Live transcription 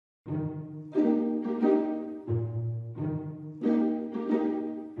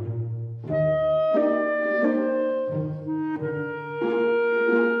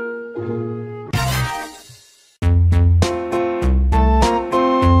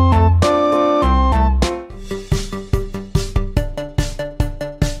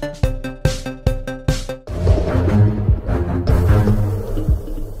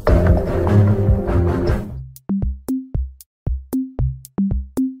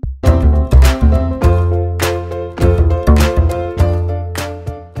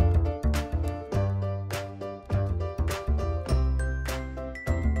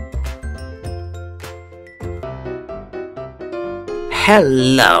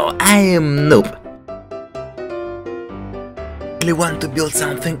Hello, I am Noob. I really want to build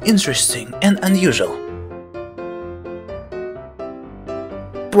something interesting and unusual.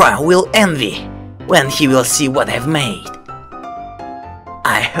 Bro will envy when he will see what I've made.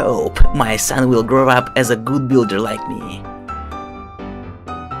 I hope my son will grow up as a good builder like me.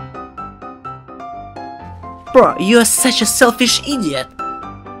 Bro, you're such a selfish idiot.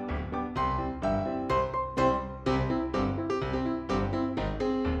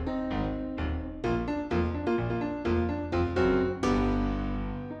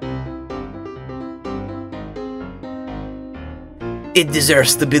 It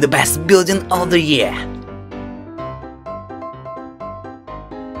deserves to be the best building of the year.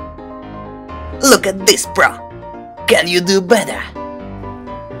 Look at this, bro. Can you do better?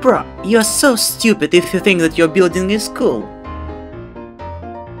 Bro, you're so stupid if you think that your building is cool.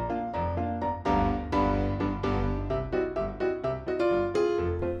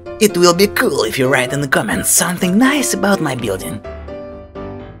 It will be cool if you write in the comments something nice about my building.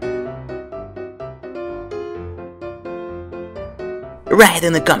 Write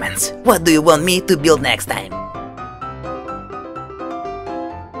in the comments, what do you want me to build next time?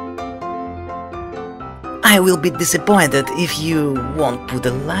 I will be disappointed if you won't put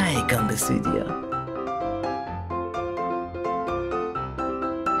a like on this video.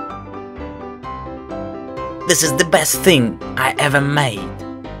 This is the best thing I ever made.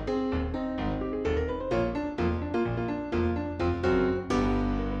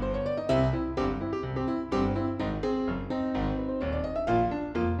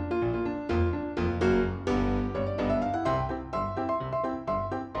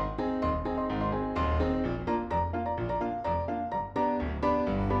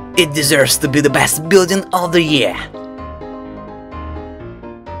 It deserves to be the best building of the year.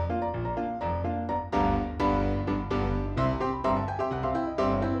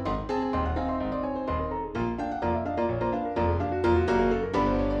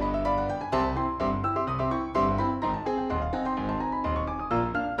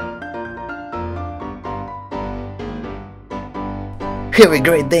 Have a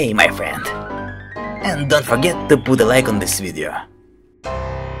great day, my friend. And don't forget to put a like on this video.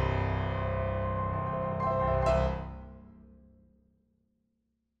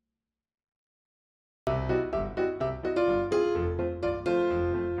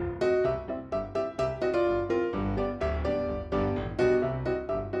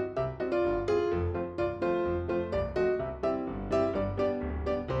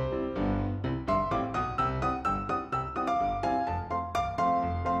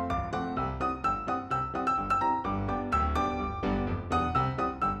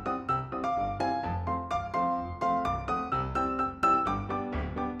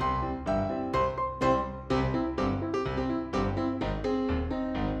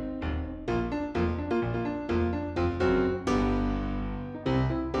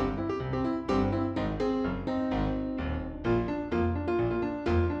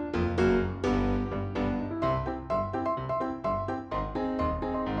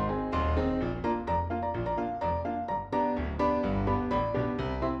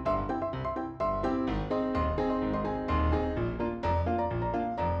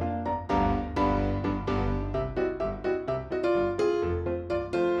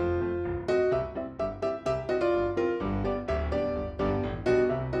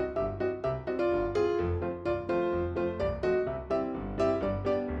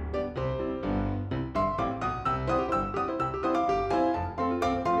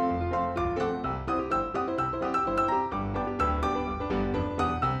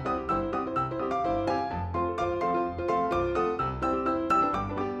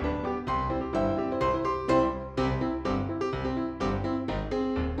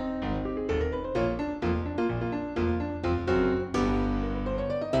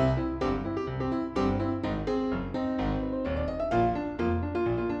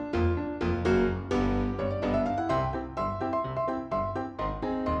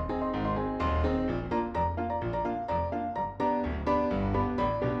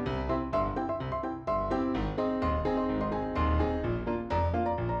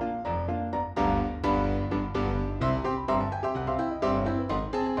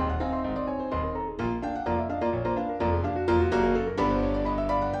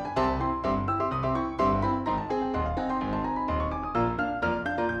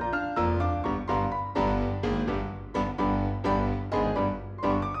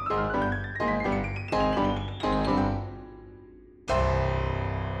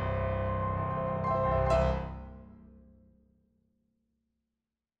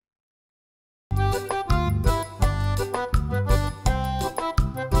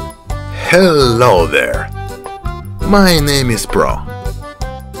 Hello there. My name is Pro.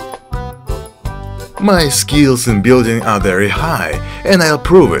 My skills in building are very high, and I'll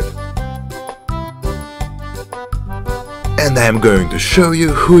prove it. And I'm going to show you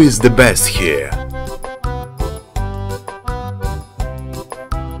who is the best here.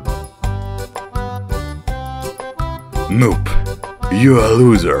 Noob, you are a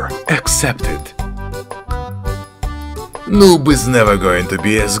loser. Accept it. Noob is never going to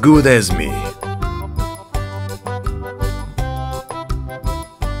be as good as me.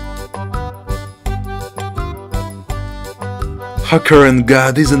 Hacker and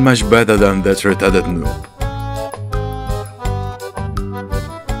God isn't much better than that retarded noob.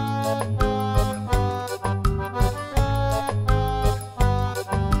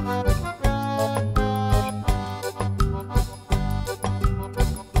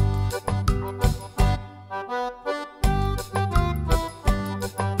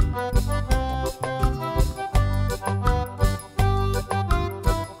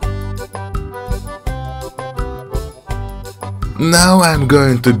 Now I'm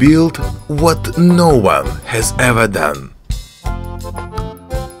going to build what no one has ever done.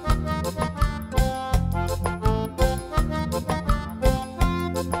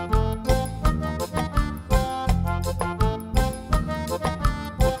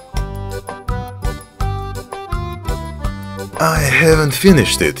 I haven't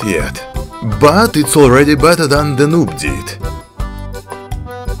finished it yet, but it's already better than the noob did.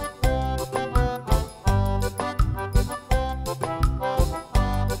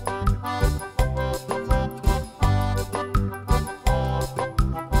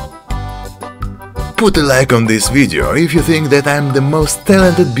 Put a like on this video if you think that I'm the most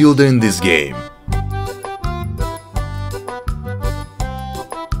talented builder in this game.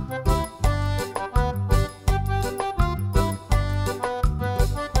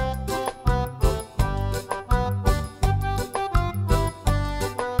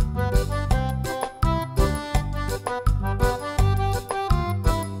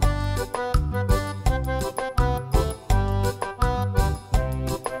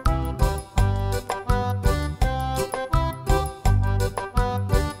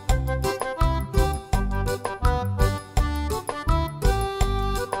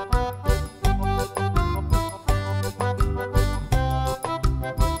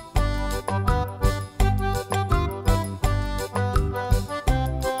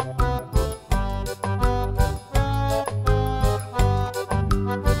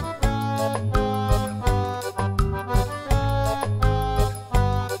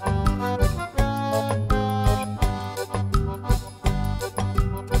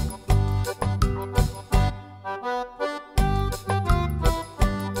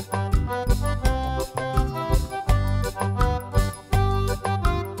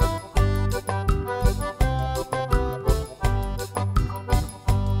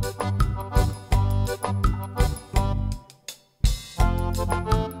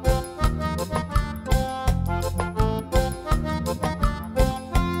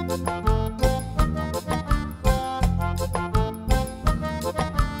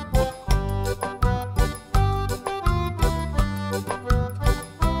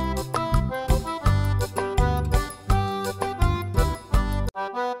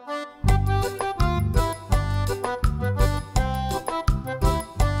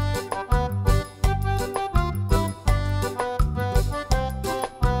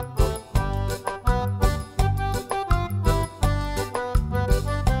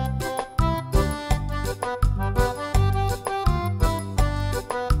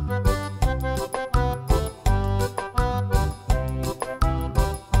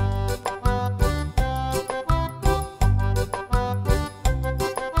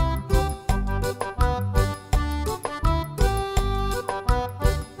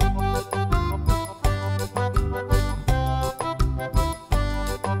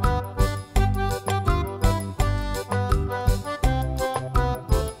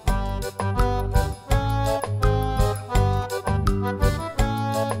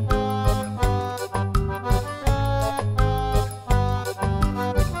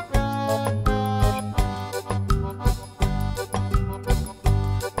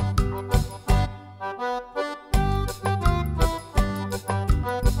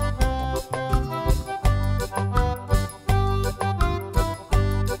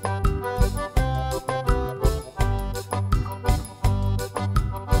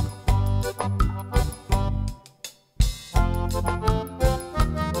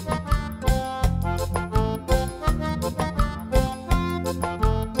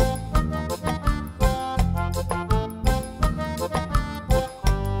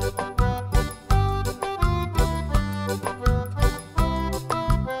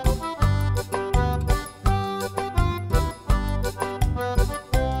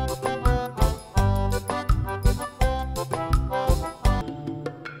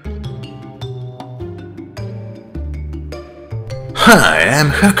 Hi,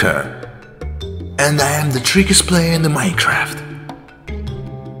 I'm Hacker. And I am the trickiest player in the Minecraft.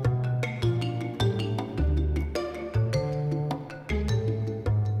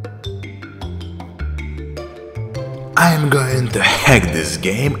 I am going to hack this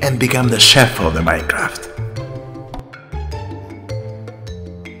game and become the chef of the Minecraft.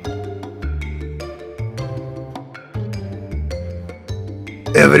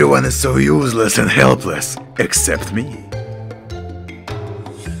 Everyone is so useless and helpless, except me.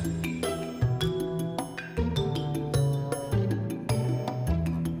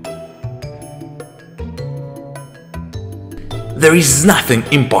 There is nothing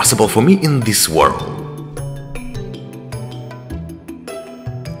impossible for me in this world.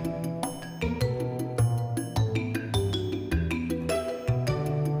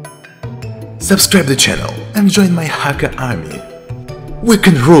 Subscribe the channel and join my hacker army. We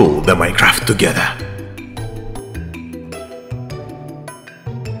can rule the Minecraft together.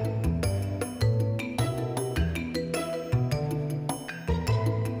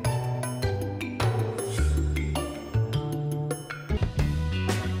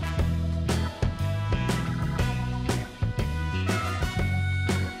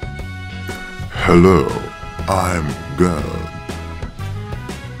 Hello, I'm God.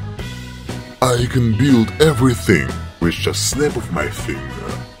 I can build everything with just snap of my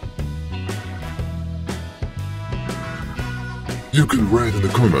finger. You can write in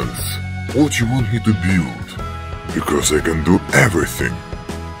the comments what you want me to build, because I can do everything.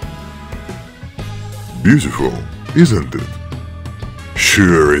 Beautiful, isn't it?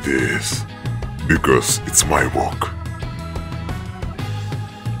 Sure it is, because it's my work.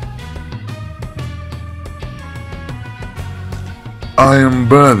 I am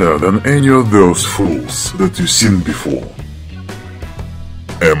better than any of those fools that you've seen before.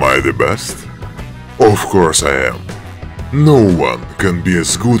 Am I the best? Of course I am. No one can be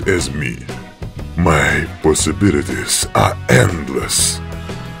as good as me. My possibilities are endless.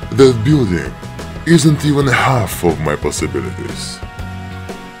 That building isn't even half of my possibilities.